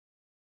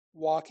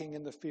 Walking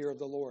in the fear of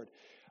the Lord.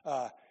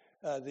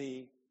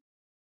 The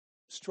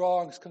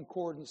Strong's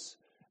Concordance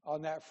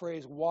on that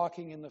phrase,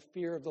 walking in the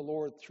fear of the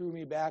Lord, threw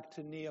me back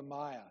to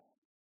Nehemiah.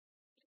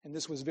 And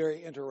this was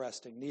very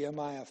interesting.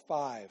 Nehemiah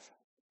 5.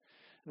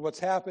 And what's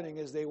happening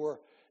is they were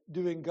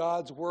doing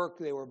God's work.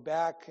 They were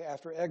back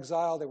after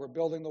exile. They were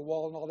building the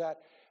wall and all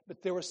that.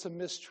 But there was some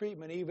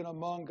mistreatment even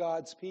among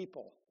God's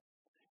people.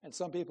 And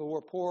some people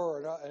were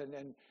poor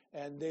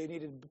and they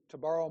needed to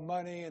borrow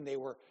money. And it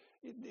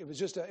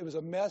was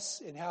a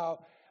mess in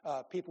how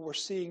people were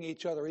seeing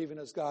each other even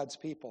as God's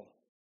people.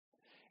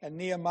 And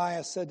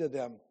Nehemiah said to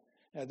them,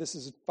 now this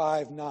is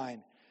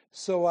 5:9,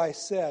 so I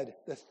said,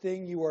 the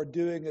thing you are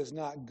doing is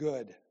not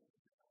good.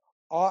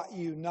 Ought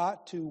you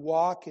not to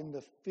walk in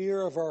the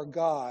fear of our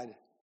God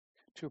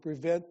to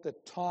prevent the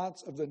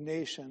taunts of the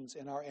nations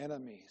and our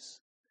enemies?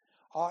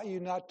 Ought you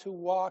not to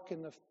walk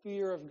in the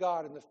fear of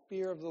God, in the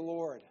fear of the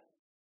Lord?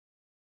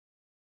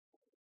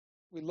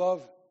 We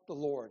love the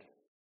Lord.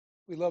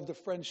 We love the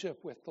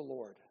friendship with the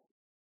Lord.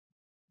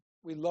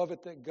 We love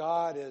it that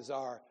God is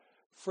our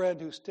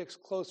friend who sticks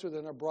closer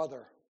than a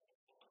brother.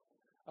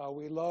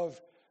 We love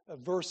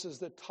verses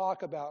that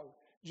talk about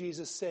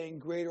Jesus saying,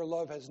 greater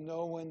love has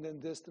no one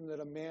than this, than that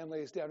a man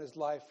lays down his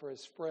life for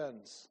his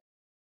friends.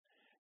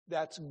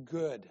 That's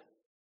good.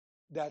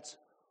 That's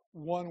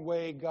one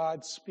way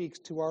God speaks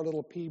to our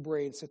little pea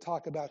brains to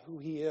talk about who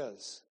he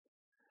is.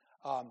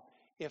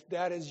 If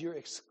that is your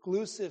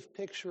exclusive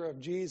picture of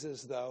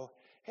Jesus, though,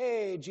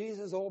 hey,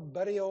 Jesus, old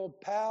buddy,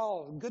 old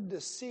pal, good to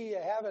see you.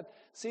 I haven't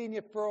seen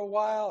you for a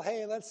while.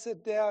 Hey, let's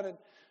sit down and,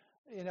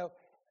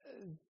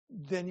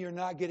 then you're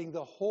not getting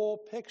the whole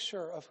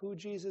picture of who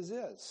Jesus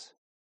is.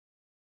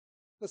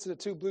 Listen to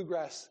two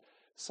bluegrass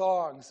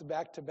songs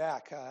back to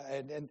back,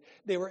 and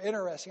they were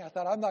interesting. I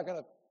thought, I'm not going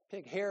to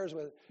pick hairs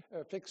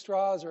or pick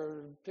straws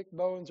or pick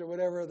bones or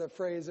whatever the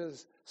phrase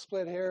is,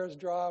 split hairs,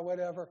 draw,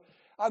 whatever.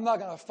 I'm not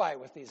going to fight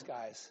with these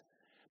guys.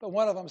 But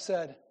one of them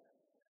said,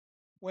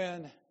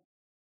 when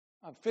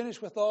I'm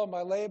finished with all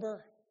my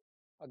labor,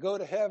 I'll go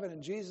to heaven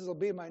and Jesus will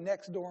be my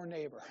next door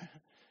neighbor.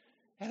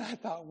 And I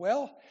thought,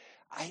 well,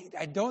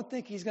 I don't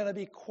think he's going to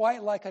be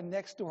quite like a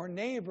next door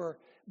neighbor,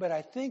 but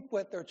I think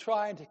what they're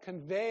trying to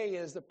convey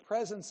is the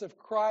presence of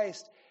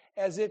Christ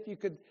as if you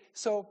could.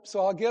 So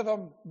I'll give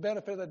them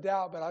benefit of the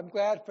doubt, but I'm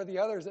glad for the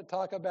others that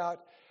talk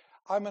about,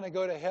 I'm going to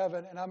go to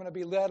heaven and I'm going to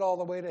be led all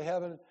the way to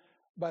heaven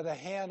by the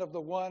hand of the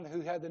one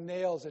who had the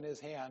nails in his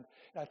hand.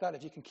 And I thought,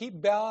 if you can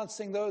keep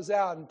balancing those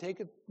out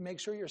and make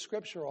sure you're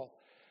scriptural,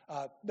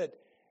 but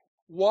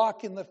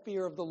walk in the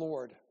fear of the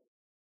Lord.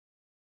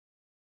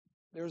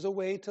 There's a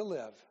way to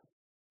live.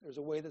 There's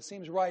a way that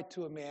seems right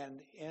to a man,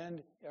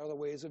 and are the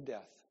ways of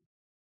death.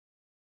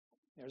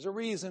 There's a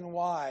reason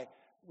why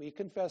we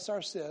confess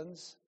our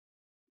sins.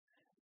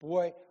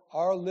 Boy,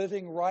 our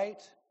living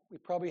right, we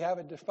probably have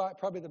it defined.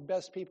 Probably the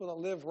best people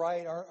that live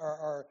right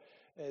are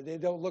they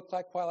don't look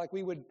quite like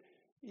we would,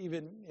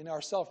 even in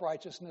our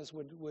self-righteousness,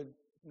 would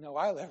know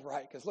I live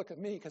right, because look at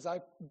me, because I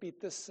beat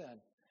this sin.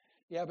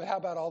 Yeah, but how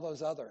about all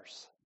those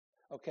others?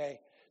 Okay,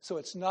 so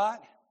it's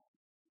not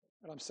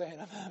what I'm saying.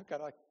 I've got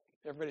like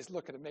everybody's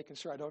looking at making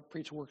sure I don't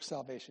preach work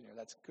salvation here.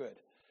 That's good.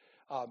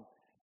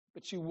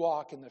 But you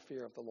walk in the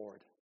fear of the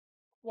Lord.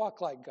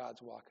 Walk like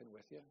God's walking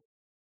with you.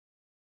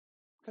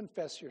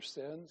 Confess your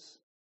sins.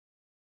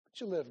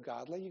 But you live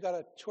godly. You got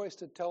a choice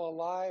to tell a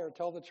lie or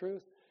tell the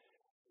truth.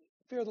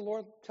 Fear the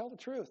Lord, tell the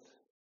truth.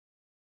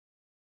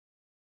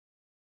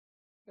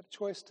 You got a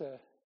choice to,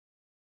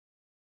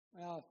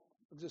 well,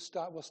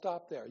 we'll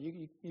stop there.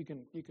 You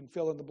can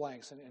fill in the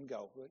blanks and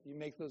go. You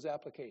make those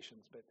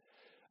applications. But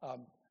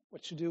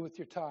what you do with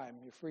your time,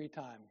 your free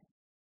time,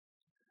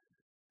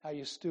 how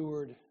you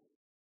steward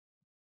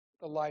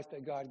the life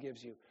that God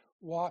gives you.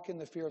 Walk in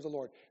the fear of the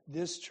Lord.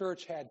 This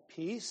church had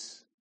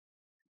peace.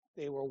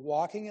 They were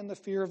walking in the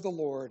fear of the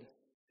Lord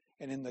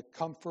and in the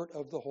comfort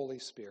of the Holy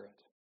Spirit.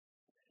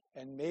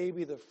 And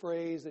maybe the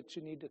phrase that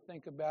you need to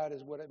think about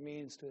is what it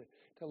means to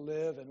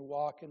live and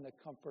walk in the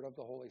comfort of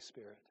the Holy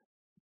Spirit.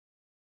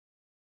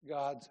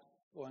 God's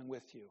going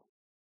with you.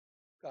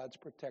 God's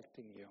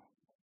protecting you.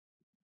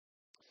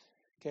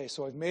 Okay,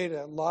 so I've made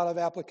a lot of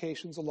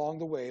applications along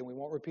the way, and we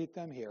won't repeat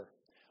them here.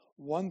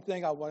 One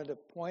thing I wanted to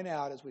point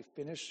out as we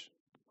finish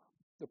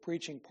the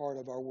preaching part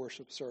of our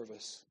worship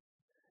service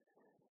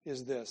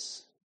is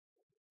this.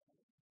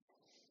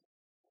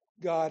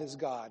 God is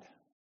God.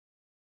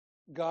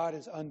 God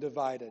is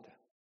undivided.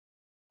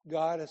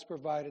 God has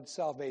provided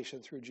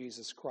salvation through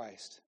Jesus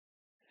Christ.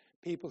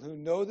 People who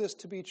know this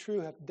to be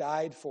true have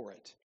died for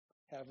it,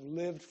 have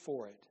lived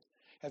for it,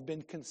 have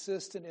been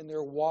consistent in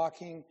their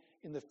walking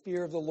in the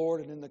fear of the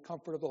Lord and in the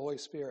comfort of the Holy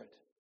Spirit.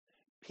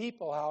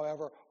 People,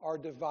 however, are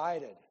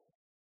divided.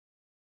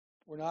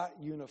 We're not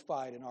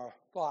unified in our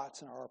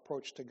thoughts and our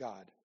approach to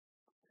God.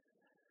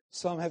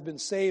 Some have been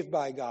saved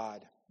by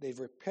God. They've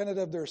repented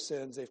of their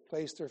sins. They've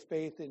placed their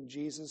faith in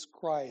Jesus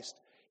Christ,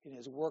 in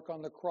His work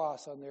on the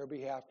cross on their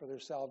behalf for their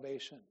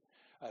salvation.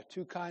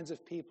 Two kinds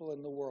of people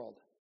in the world.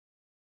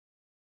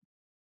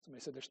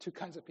 Somebody said there's two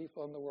kinds of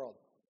people in the world.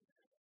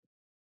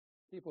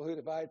 People who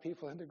divide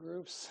people into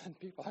groups, and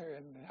people,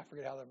 and I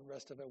forget how the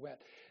rest of it went.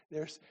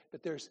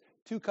 But there's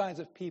two kinds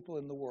of people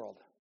in the world.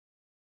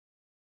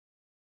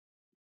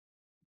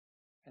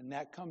 And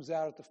that comes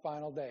out at the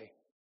final day.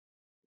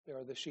 There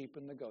are the sheep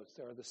and the goats.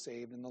 There are the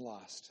saved and the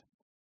lost.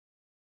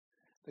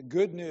 The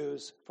good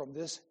news from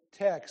this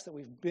text that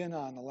we've been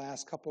on the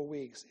last couple of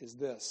weeks is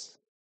this.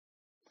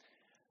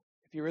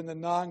 If you're in the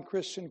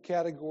non-Christian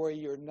category,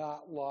 you're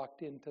not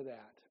locked into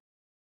that.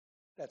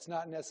 That's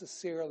not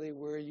necessarily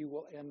where you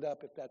will end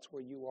up if that's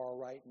where you are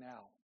right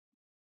now.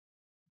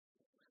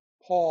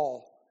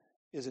 Paul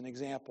is an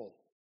example.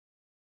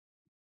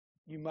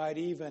 You might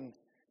even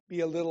be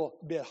a little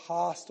bit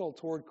hostile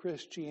toward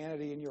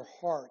Christianity in your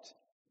heart,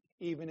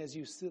 even as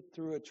you sit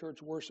through a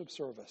church worship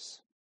service.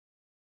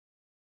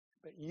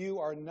 But you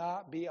are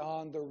not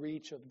beyond the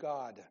reach of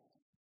God.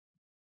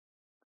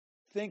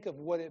 Think of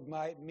what it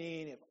might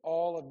mean if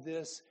all of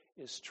this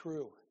is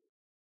true.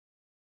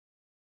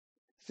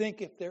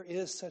 Think if there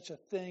is such a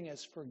thing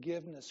as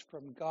forgiveness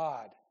from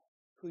God,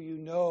 who you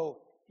know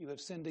you have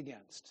sinned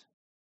against.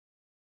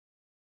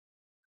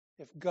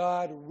 If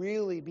God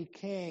really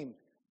became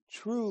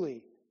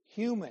truly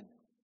human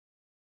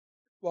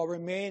while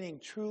remaining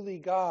truly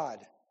God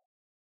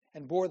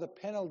and bore the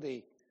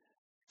penalty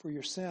for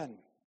your sin.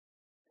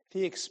 If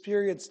He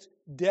experienced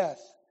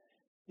death,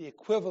 the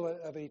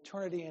equivalent of an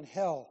eternity in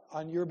hell,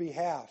 on your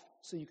behalf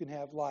so you can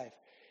have life.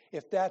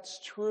 If that's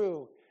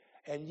true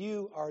and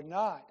you are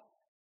not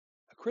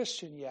a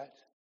Christian yet,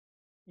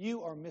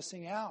 you are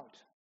missing out.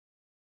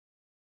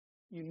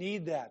 You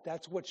need that.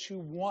 That's what you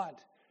want,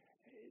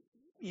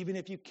 even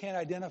if you can't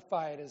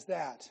identify it as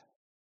that.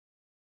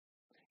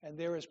 And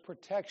there is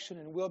protection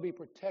and will be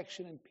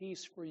protection and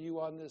peace for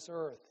you on this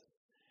earth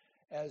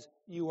as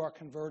you are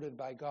converted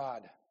by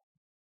God.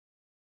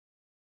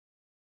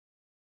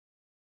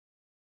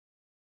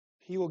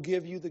 He will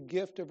give you the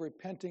gift of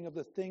repenting of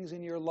the things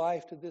in your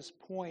life to this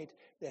point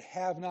that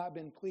have not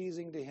been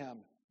pleasing to Him.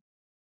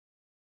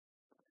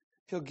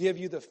 He'll give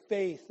you the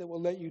faith that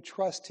will let you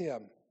trust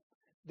Him.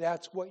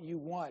 That's what you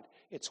want.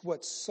 It's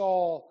what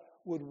Saul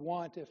would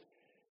want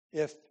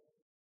if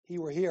he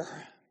were here.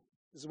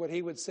 This is what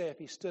he would say if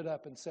he stood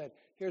up and said,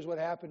 here's what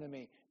happened to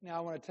me. Now I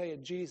want to tell you,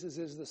 Jesus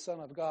is the Son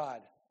of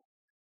God.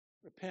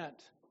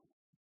 Repent.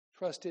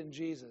 Trust in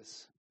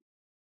Jesus.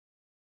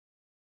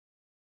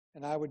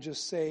 And I would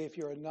just say, if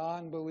you're a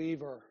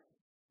non-believer,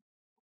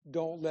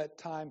 don't let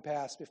time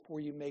pass before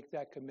you make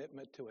that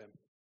commitment to Him.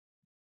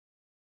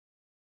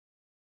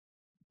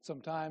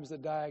 Sometimes the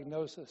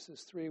diagnosis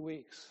is 3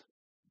 weeks.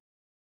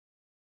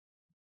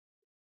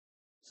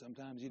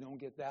 Sometimes you don't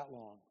get that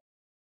long.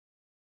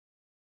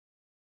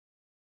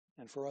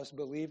 And for us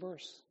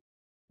believers,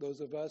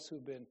 those of us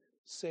who've been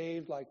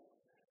saved like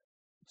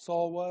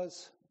Saul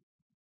was,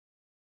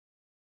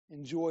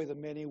 enjoy the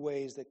many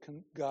ways that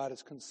God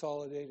has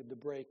consolidated the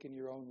break in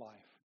your own life.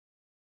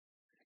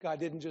 God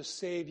didn't just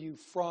save you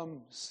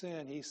from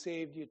sin. He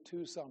saved you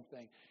to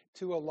something,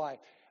 to a life.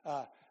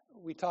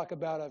 We talk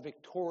about a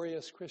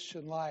victorious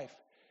Christian life,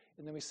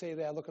 and then we say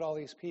that, look at all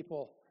these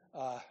people,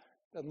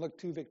 doesn't look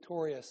too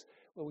victorious.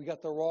 Well, we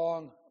got the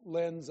wrong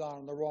lens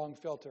on, the wrong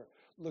filter.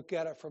 Look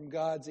at it from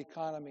God's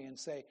economy and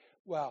say,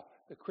 wow,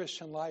 the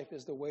Christian life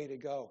is the way to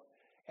go.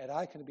 And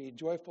I can be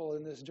joyful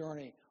in this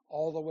journey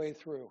all the way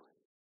through,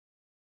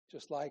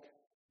 just like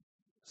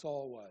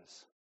Saul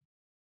was.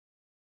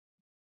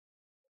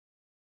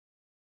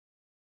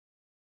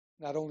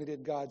 Not only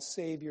did God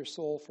save your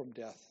soul from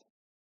death,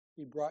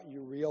 He brought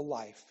you real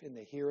life in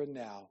the here and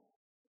now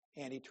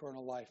and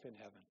eternal life in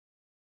heaven.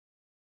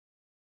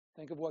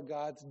 Think of what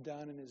God's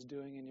done and is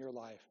doing in your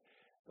life,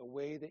 the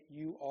way that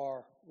you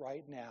are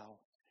right now,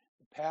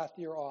 the path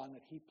you're on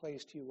that He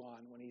placed you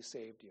on when He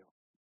saved you.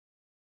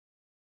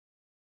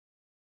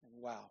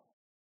 And wow.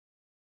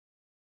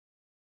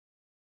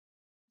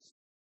 It's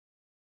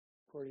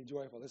pretty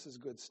joyful. This is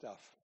good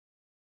stuff.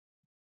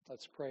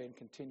 Let's pray and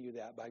continue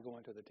that by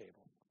going to the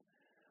table.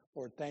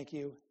 Lord, thank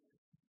you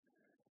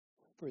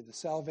for the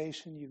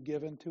salvation you've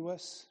given to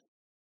us.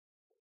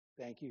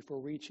 Thank you for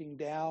reaching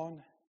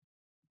down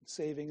and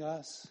saving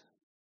us.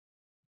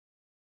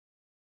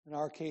 In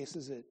our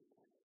cases, it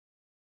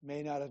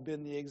may not have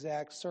been the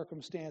exact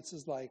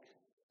circumstances like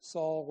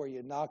Saul, where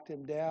you knocked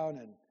him down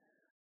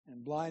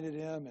and blinded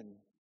him and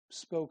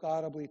spoke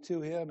audibly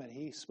to him, and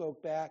he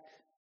spoke back.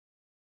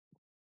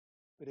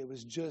 But it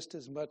was just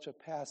as much a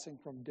passing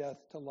from death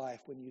to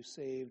life when you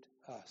saved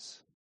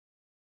us.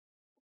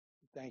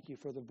 Thank you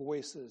for the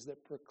voices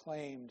that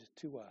proclaimed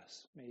to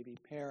us, maybe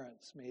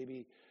parents,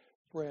 maybe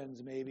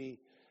friends, maybe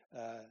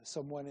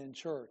someone in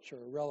church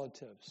or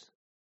relatives.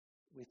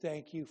 We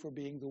thank you for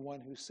being the one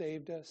who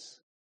saved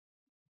us.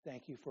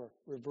 Thank you for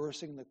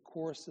reversing the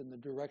course and the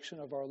direction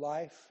of our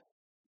life.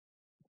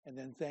 And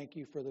then thank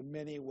you for the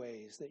many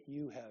ways that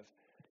you have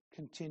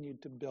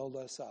continued to build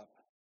us up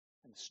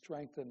and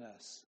strengthen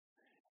us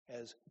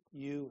as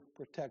you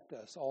protect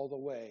us all the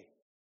way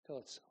till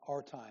it's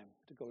our time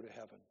to go to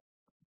heaven.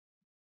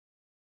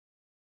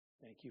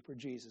 Thank you for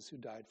Jesus who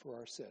died for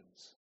our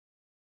sins.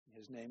 In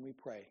his name we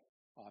pray.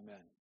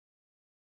 Amen.